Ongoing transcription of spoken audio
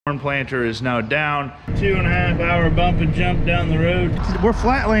Corn planter is now down. 2.5 hour bump and jump down the road. We're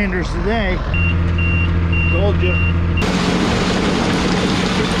flatlanders today. Told you.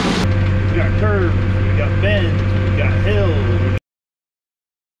 We got curves, we got bends, we got hills.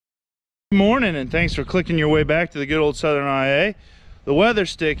 Good morning, and thanks for clicking your way back to the good old Southern IA. The weather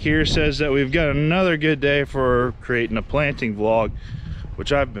stick here says that we've got another good day for creating a planting vlog,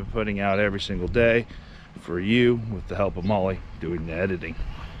 which I've been putting out every single day for you with the help of Molly doing the editing.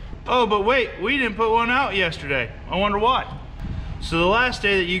 Oh, but wait, we didn't put one out yesterday. I wonder why. So the last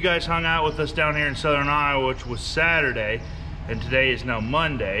day that you guys hung out with us down here in Southern Iowa, which was Saturday, and today is now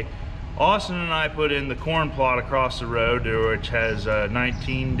Monday, Austin and I put in the corn plot across the road, which has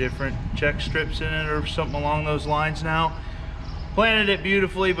 19 different check strips in it or something along those lines now. Planted it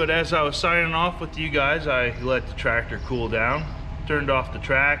beautifully, but as I was signing off with you guys, I let the tractor cool down, turned off the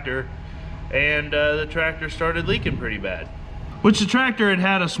tractor, and the tractor started leaking pretty bad. Which the tractor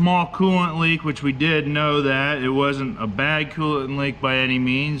had a small coolant leak, which we did know that. It wasn't a bad coolant leak by any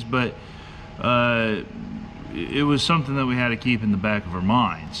means, but it was something that we had to keep in the back of our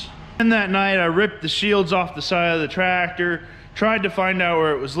minds. And that night I ripped the shields off the side of the tractor, tried to find out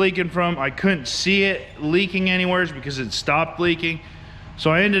where it was leaking from. I couldn't see it leaking anywhere because it stopped leaking. So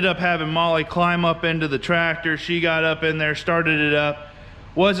I ended up having Molly climb up into the tractor. She got up in there, started it up.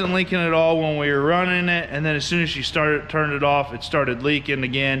 Wasn't leaking at all when we were running it, and then as soon as she turned it off, it started leaking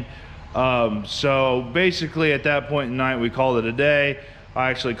again. So basically at that point in the night, we called it a day. I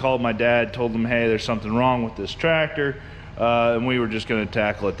actually called my dad, told him, hey, there's something wrong with this tractor, and we were just going to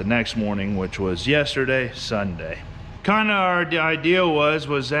tackle it the next morning, which was yesterday, Sunday. Kind of our idea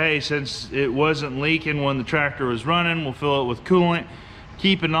was hey, since it wasn't leaking when the tractor was running, we'll fill it with coolant,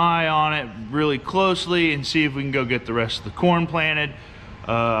 keep an eye on it really closely, and see if we can go get the rest of the corn planted.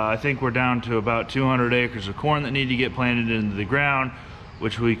 I think we're down to about 200 acres of corn that need to get planted into the ground,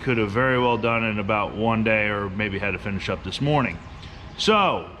 which we could have very well done in about one day, or maybe had to finish up this morning.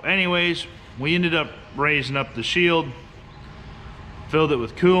 So anyways, we ended up raising up the shield, filled it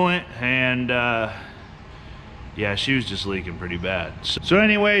with coolant, and yeah, she was just leaking pretty bad. So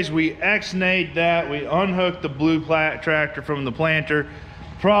anyways, we ex-nayed that. We unhooked the blue tractor from the planter.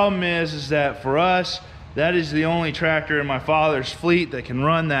 Problem is that for us, that is the only tractor in my father's fleet that can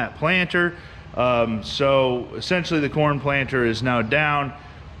run that planter. So essentially the corn planter is now down.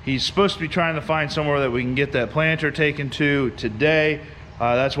 He's supposed to be trying to find somewhere that we can get that planter taken to today.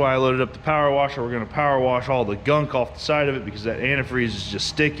 That's why I loaded up the power washer. We're gonna power wash all the gunk off the side of it because that antifreeze is just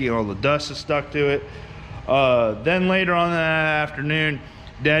sticky and all the dust is stuck to it. Then later on that afternoon,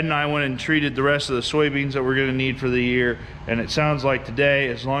 Dad and I went and treated the rest of the soybeans that we're gonna need for the year. And it sounds like today,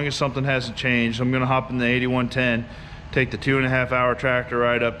 as long as something hasn't changed, I'm gonna hop in the 8110, take the 2.5 hour tractor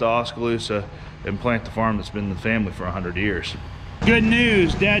ride up to Oskaloosa and plant the farm that's been in the family for 100 years. Good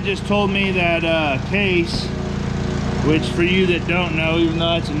news, Dad just told me that Case, which for you that don't know, even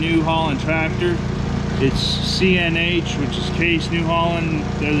though it's a New Holland tractor, it's CNH, which is Case New Holland.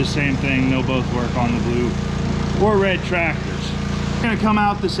 They're the same thing, they'll both work on the blue or red tractors. I'm gonna come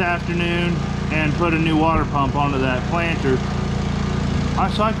out this afternoon and put a new water pump onto that planter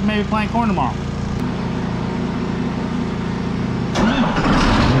so I can maybe plant corn tomorrow.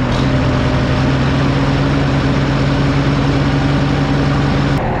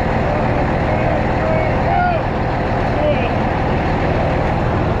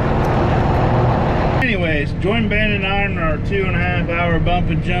 Anyways, join Ben and I on our 2.5 hour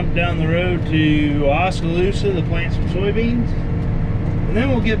bump and jump down the road to Oskaloosa to plant some soybeans. And then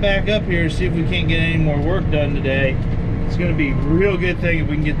we'll get back up here and see if we can't get any more work done today. It's gonna be a real good thing if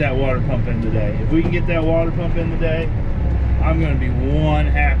we can get that water pump in today. If we can get that water pump in today, I'm gonna be one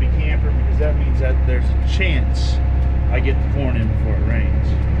happy camper, because that means that there's a chance I get the corn in before it rains.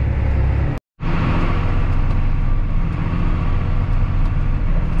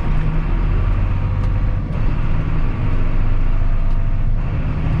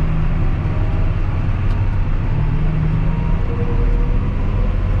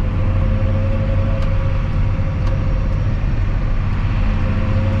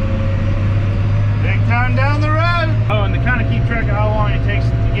 Down the road. Oh, and to kind of keep track of how long it takes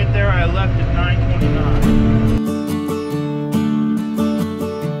to get there, I left at 9:29.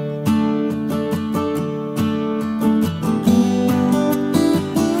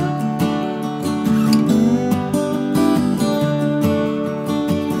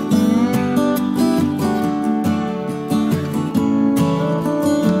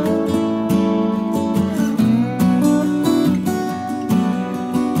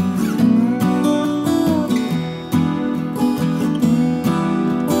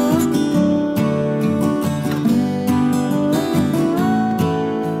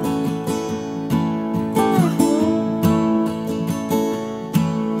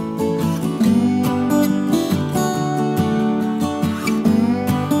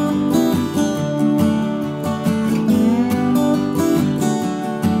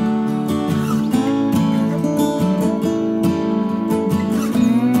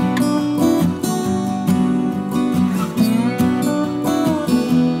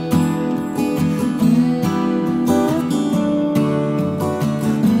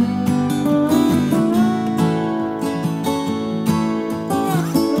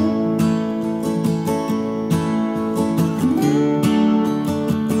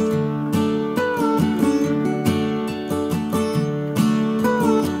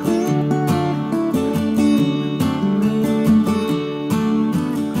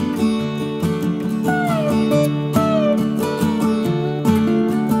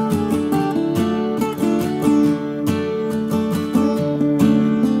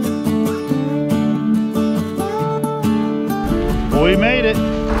 We made it.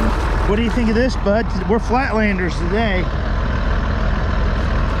 What do you think of this, bud? We're flatlanders today.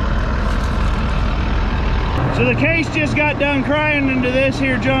 So the case just got done crying into this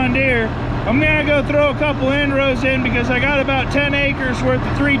here John Deere. I'm gonna go throw a couple end rows in because I got about 10 acres worth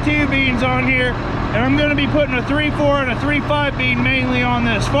of 3-2 beans on here, and I'm gonna be putting a 3-4 and a 3-5 bean mainly on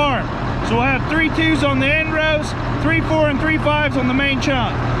this farm. So we'll have 3-2s on the end rows, 3-4 and 3-5s on the main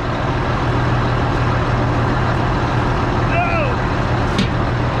chunk.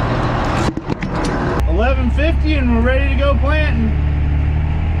 11:50 and we're ready to go planting.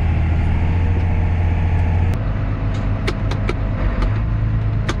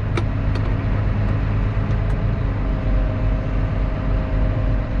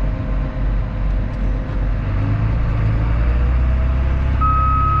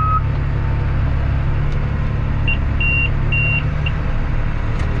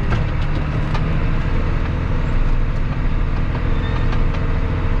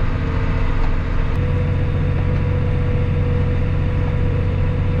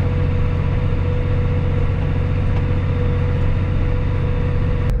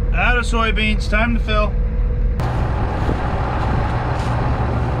 Soybeans, time to fill.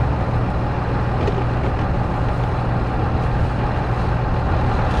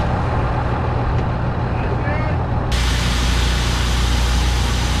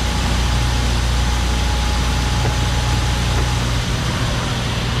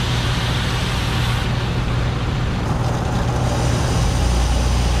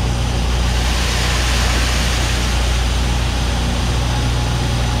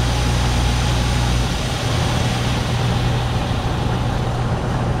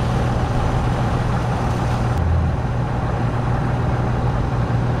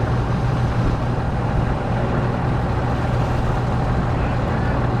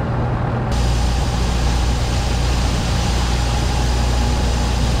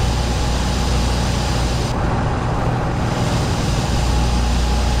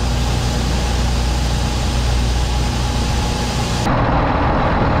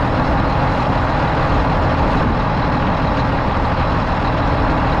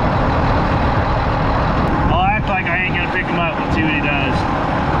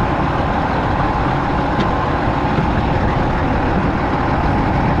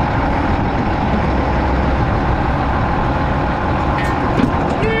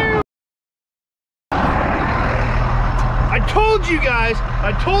 You guys,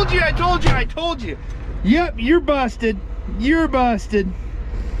 I told you. Yep, you're busted. You're busted.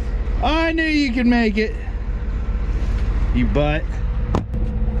 I knew you could make it. You butt.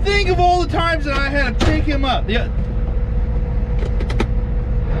 Think of all the times that I had to pick him up. Yeah.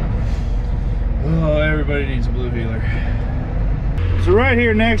 Oh, everybody needs a blue healer. So right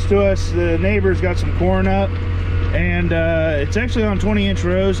here next to us, the neighbor's got some corn up, and it's actually on 20-inch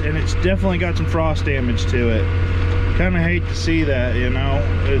rows, and it's definitely got some frost damage to it. Kind of hate to see that, you know.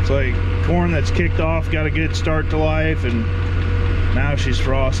 It's like corn that's kicked off, got a good start to life, and now she's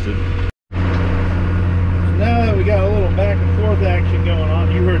frosted. So now that we got a little back and forth action going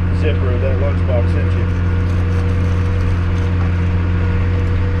on, you heard the zipper of that lunchbox, didn't you?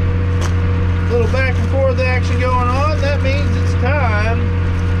 Little back and forth action going on, that means it's time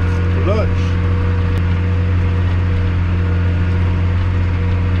for lunch.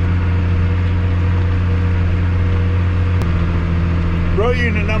 Row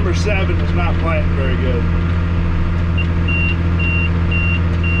unit number 7 is not planting very good.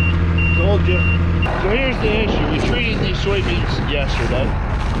 Told you. So here's the issue. We treated these soybeans yesterday,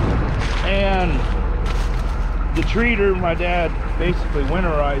 and the treater, my dad basically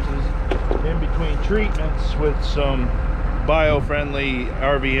winterizes in between treatments with some bio-friendly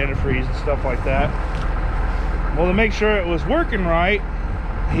RV antifreeze and stuff like that. Well, to make sure it was working right,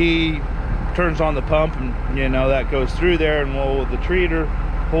 he turns on the pump, and you know that goes through there, and well, the treater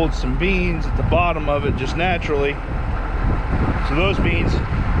holds some beans at the bottom of it just naturally, so those beans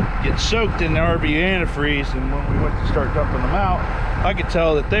get soaked in the RV antifreeze, and when we went to start dumping them out, I could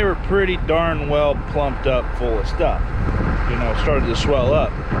tell that they were pretty darn well plumped up full of stuff, you know, started to swell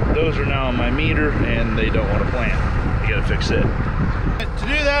up. Those are now on my meter and they don't want to plant. I gotta fix it. To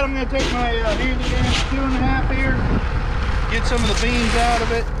do that, I'm gonna take my Healy Dance 2.5 here, get some of the beans out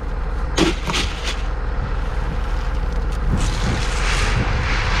of it.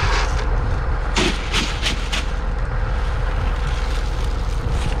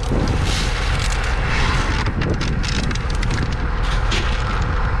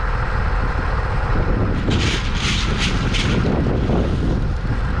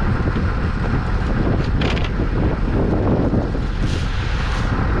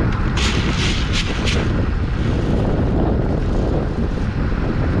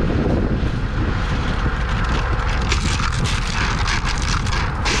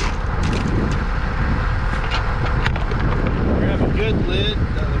 lid.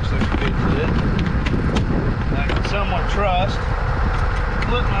 That looks like a good lid. I can somewhat trust.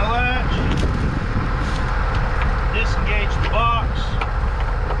 Flip my latch. Disengage the box.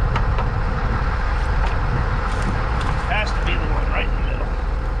 Has to be the one right in the middle.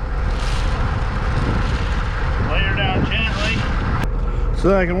 Lay her down gently. So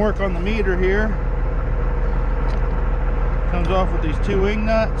that I can work on the meter here. Comes off with these 2 wing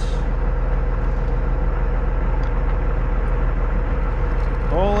nuts.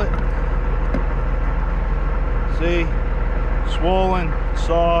 Pull it. See? Swollen,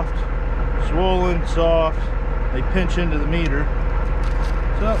 soft, swollen, soft. They pinch into the meter.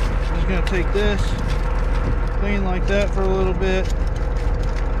 So I'm just going to take this, clean like that for a little bit.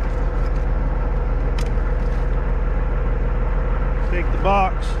 Take the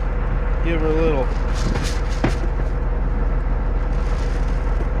box, give her a little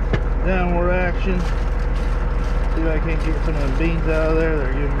downward action. See if I can't get some of the beans out of there.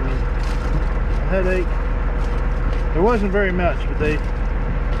 They're giving me a headache. There wasn't very much, but they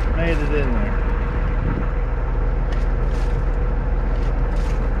made it in there.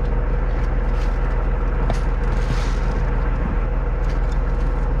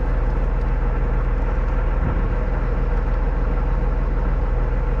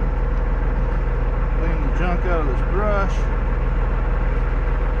 Clean the junk out of this brush.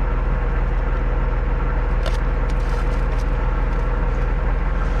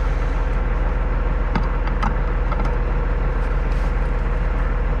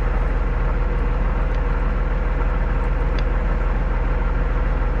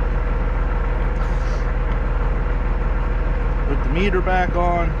 Meter back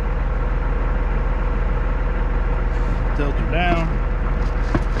on, tilt her down,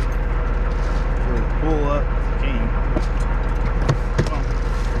 so we pull up if you can. Come on.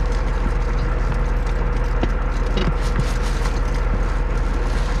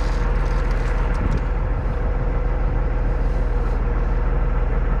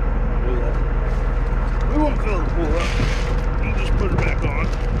 Do that. We won't fill the pull up. You just put her back on.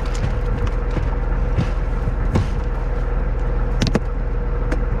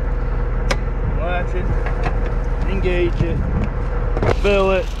 Engage it,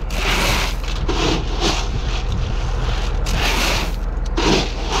 fill it.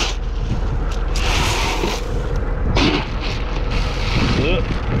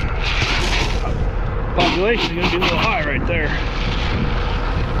 Population is going to be a little high right there.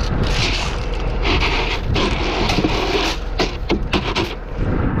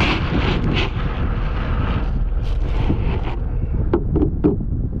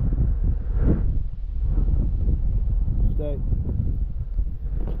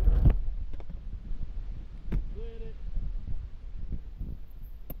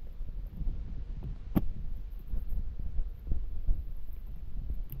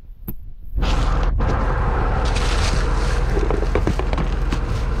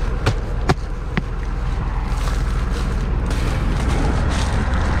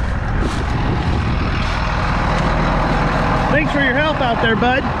 Thanks for your help out there,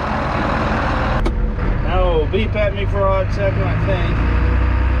 bud. Now it'll beep at me for a hot second, I think.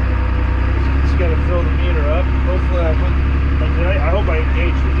 Just gotta fill the meter up. Hopefully I hope I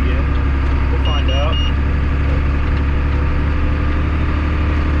engaged it again. We'll find out.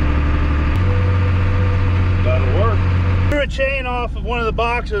 That'll work. Threw a chain off of one of the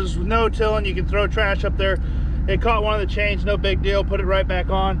boxes with no tilling. You can throw trash up there. It caught one of the chains, no big deal. Put it right back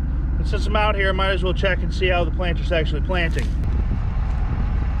on. And since I'm out here, I might as well check and see how the planter's actually planting.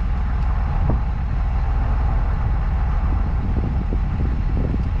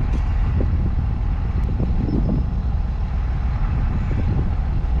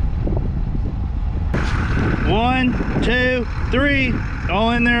 One, two, three, all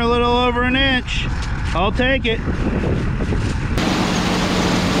in there a little over an inch. I'll take it.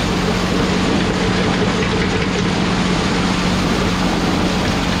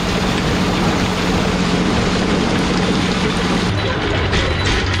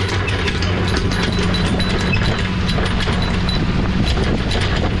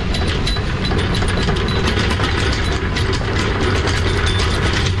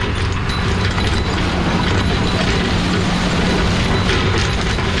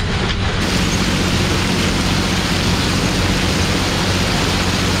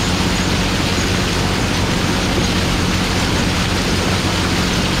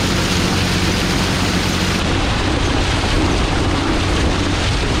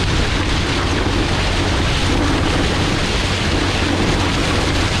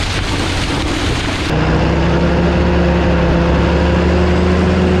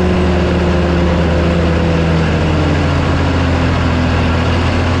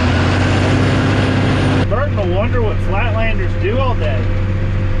 flatlanders do all day.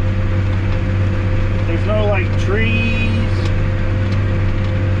 There's no like trees,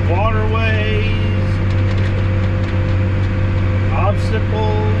 waterways,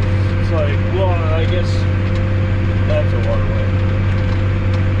 obstacles. It's like, well, I guess that's a waterway.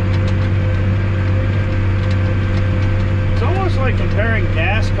 It's almost like comparing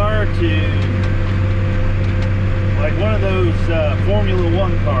NASCAR to like one of those Formula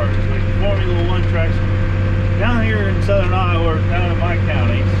One cars, like Formula One tracks. Down here in southern Iowa, down in my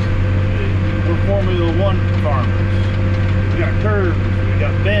county, we're Formula One farmers. We got curves, we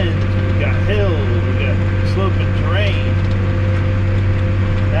got bends, we got hills, we got sloping terrain.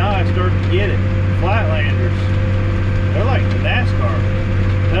 Now I start to get it. Flatlanders, they're like the NASCAR.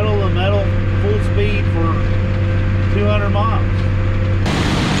 Pedal to metal, full speed for 200 miles.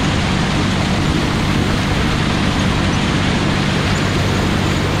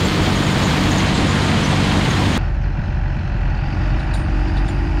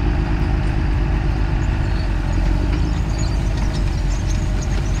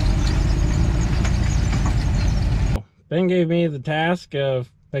 Ben gave me the task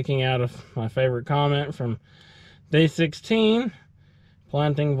of picking out my favorite comment from day 16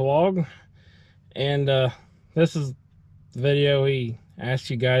 planting vlog, and this is the video he asked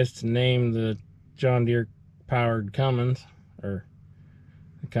you guys to name the John Deere powered Cummins, or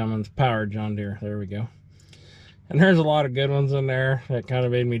the Cummins powered John Deere. There we go. And there's a lot of good ones in there that kind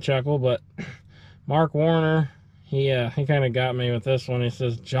of made me chuckle, but Mark Warner, he kind of got me with this one. He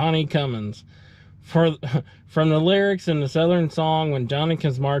says Johnny Cummins. From the lyrics in the Southern song, when Johnny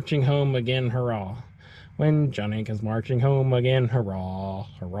comes marching home again, hurrah. When Johnny comes marching home again, hurrah,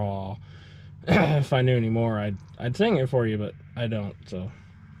 hurrah. If I knew any more, I'd sing it for you, but I don't, so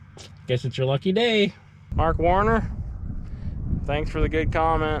guess it's your lucky day. Mark Warner, thanks for the good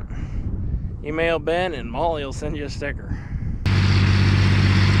comment. Email Ben and Molly will send you a sticker.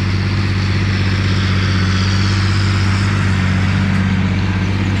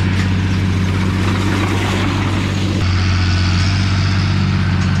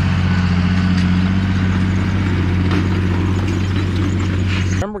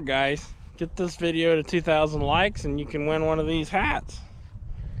 Remember guys, get this video to 2,000 likes and you can win one of these hats.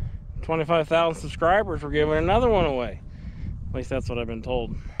 25,000 subscribers, we're giving another one away. At least that's what I've been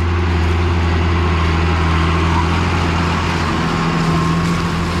told.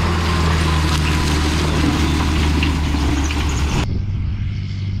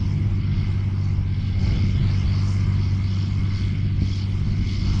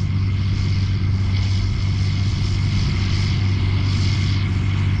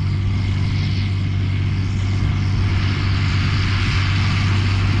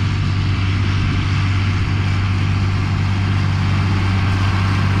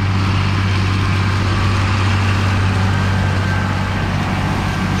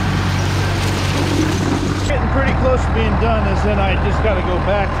 Close to being done, is then I just got to go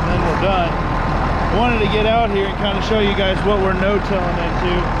back and then we're done. Wanted to get out here and kind of show you guys what we're no-tilling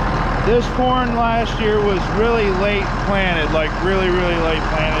into. This corn last year was really late planted, like really late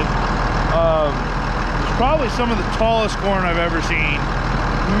planted. It's probably some of the tallest corn I've ever seen.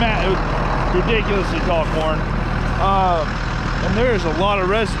 Ridiculously tall corn. And there's a lot of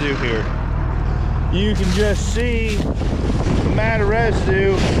residue here. You can just see the amount of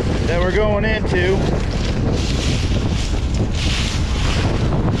residue that we're going into.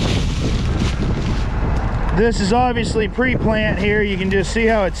 This is obviously pre-plant here. You can just see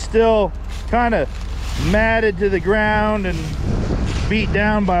how it's still kind of matted to the ground and beat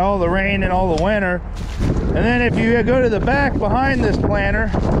down by all the rain and all the winter. And then if you go to the back behind this planter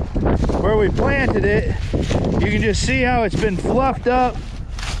where we planted it, you can just see how it's been fluffed up,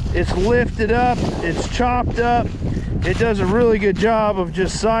 it's lifted up, it's chopped up. It does a really good job of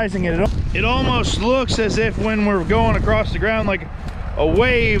just sizing it. It almost looks as if when we're going across the ground, like a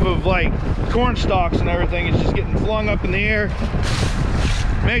wave of like corn stalks and everything is just getting flung up in the air.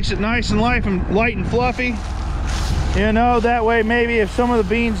 Makes it nice and light and fluffy. You know, that way maybe if some of the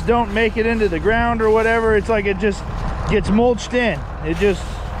beans don't make it into the ground or whatever, it's like it just gets mulched in. It just,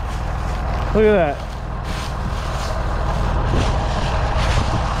 look at that.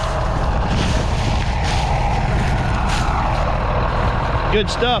 Good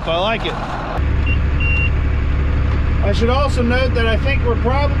stuff, I like it. I should also note that I think we're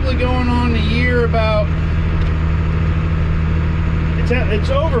probably going on a year about, it's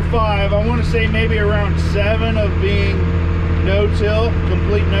over 5, I want to say maybe around 7 of being no-till,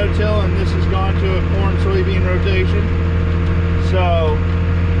 complete no-till, and this has gone to a corn-soybean rotation. So,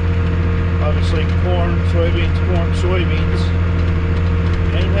 obviously corn, soybeans,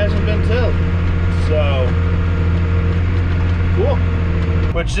 and it hasn't been tilled. So,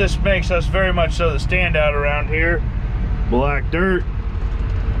 which just makes us very much so the standout around here. Black dirt,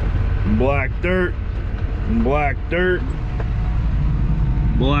 black dirt, black dirt,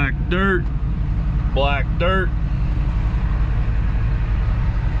 black dirt, black dirt.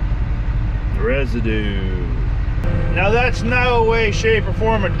 Residue. Now that's no way, shape, or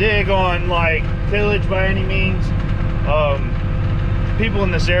form a dig on like tillage by any means. People in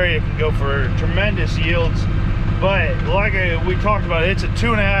this area can go for tremendous yields, but like we talked about, it's a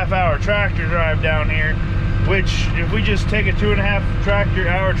 2.5 hour tractor drive down here, which if we just take a 2.5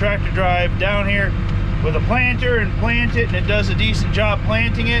 hour tractor drive down here with a planter and plant it, and it does a decent job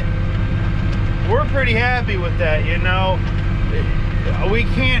planting it, we're pretty happy with that, you know. We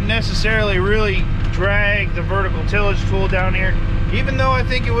can't necessarily really drag the vertical tillage tool down here, even though I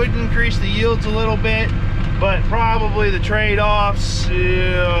think it would increase the yields a little bit, but probably the trade-offs,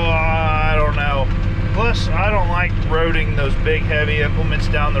 I don't know. Plus, I don't like roading those big heavy implements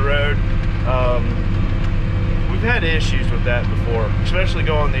down the road. We've had issues with that before, especially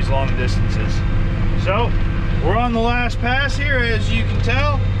going these long distances. So we're on the last pass here, as you can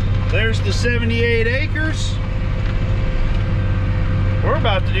tell. There's the 78 acres. We're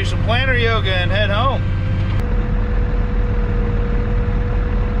about to do some planter yoga and head home.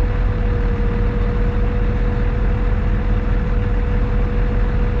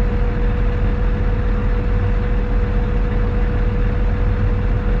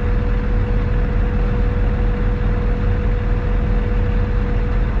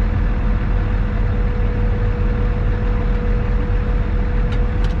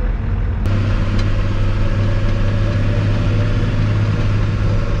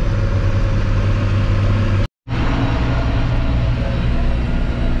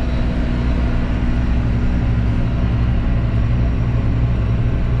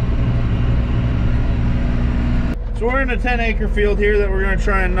 So we're in a 10-acre field here that we're going to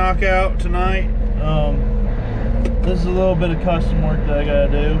try and knock out tonight. This is a little bit of custom work that I got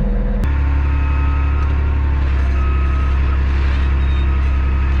to do.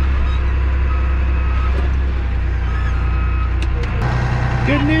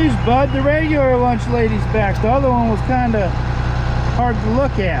 Good news, bud. The regular lunch lady's back. The other one was kind of hard to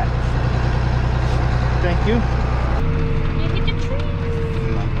look at. Thank you.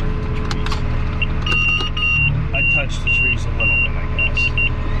 Touch the trees a little bit, I guess.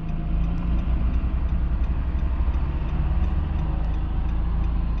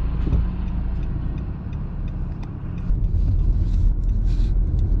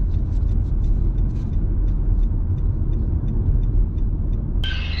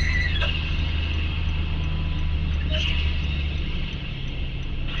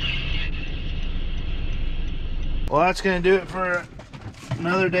 Well, that's going to do it for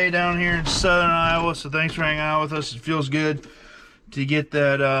another day down here in southern Iowa. So thanks for hanging out with us. It feels good to get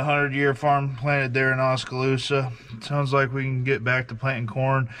that 100-year farm planted there in Oskaloosa. It sounds like we can get back to planting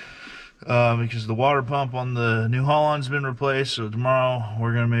corn because the water pump on the New Holland's been replaced. So tomorrow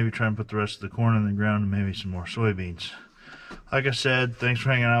we're going to maybe try and put the rest of the corn in the ground and maybe some more soybeans. Like I said, thanks for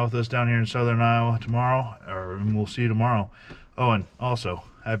hanging out with us down here in southern Iowa tomorrow, and we'll see you tomorrow. Oh, and also,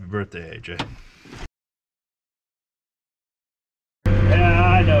 happy birthday, AJ. Yeah,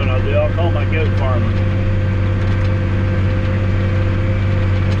 I know what I'll do. I'll call my goat farmer.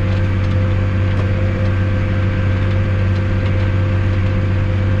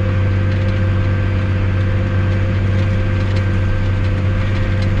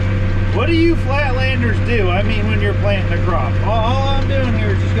 What do you flatlanders do? I mean, when you're planting a crop. All I'm doing here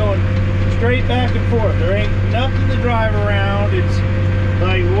is just going straight back and forth. There ain't nothing to drive around. It's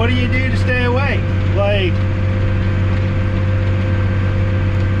like, what do you do to stay awake? Like,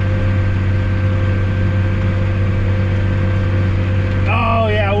 oh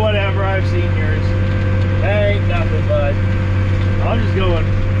yeah, whatever, I've seen yours. That ain't nothing, bud. I'm just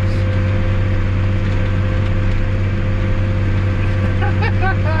going.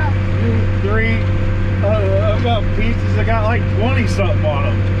 I've got pieces, I got like 20 something on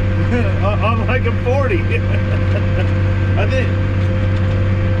them. I'm like a 40. I think,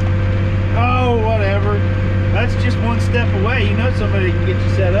 oh, whatever. That's just one step away. You know somebody can get you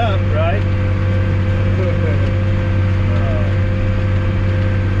set up, right?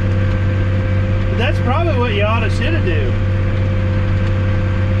 That's probably what you ought to should do.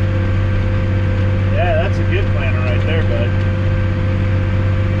 Yeah, that's a good planter right there, bud.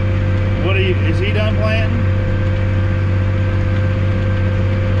 What are you, is he done planting?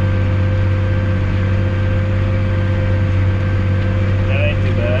 That ain't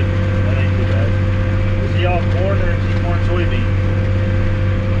too bad. That ain't too bad. Is he off corn or is he corn soybean?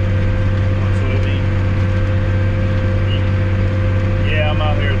 Corn soybean. Yeah, I'm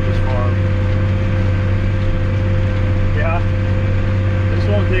out here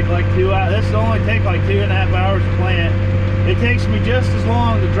It takes me just as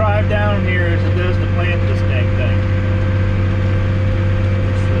long to drive down here as it does to plant this dang thing.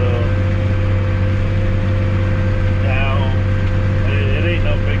 So, now, it ain't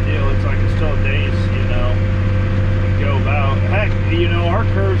no big deal. It's like it's still days, you know, go about. Heck, you know, our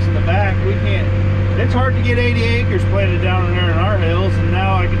curves in the back, we can't, it's hard to get 80 acres planted down in there in our hills, and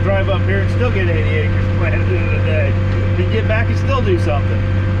now I can drive up here and still get 80 acres planted in a day. Then get back and still do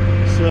something.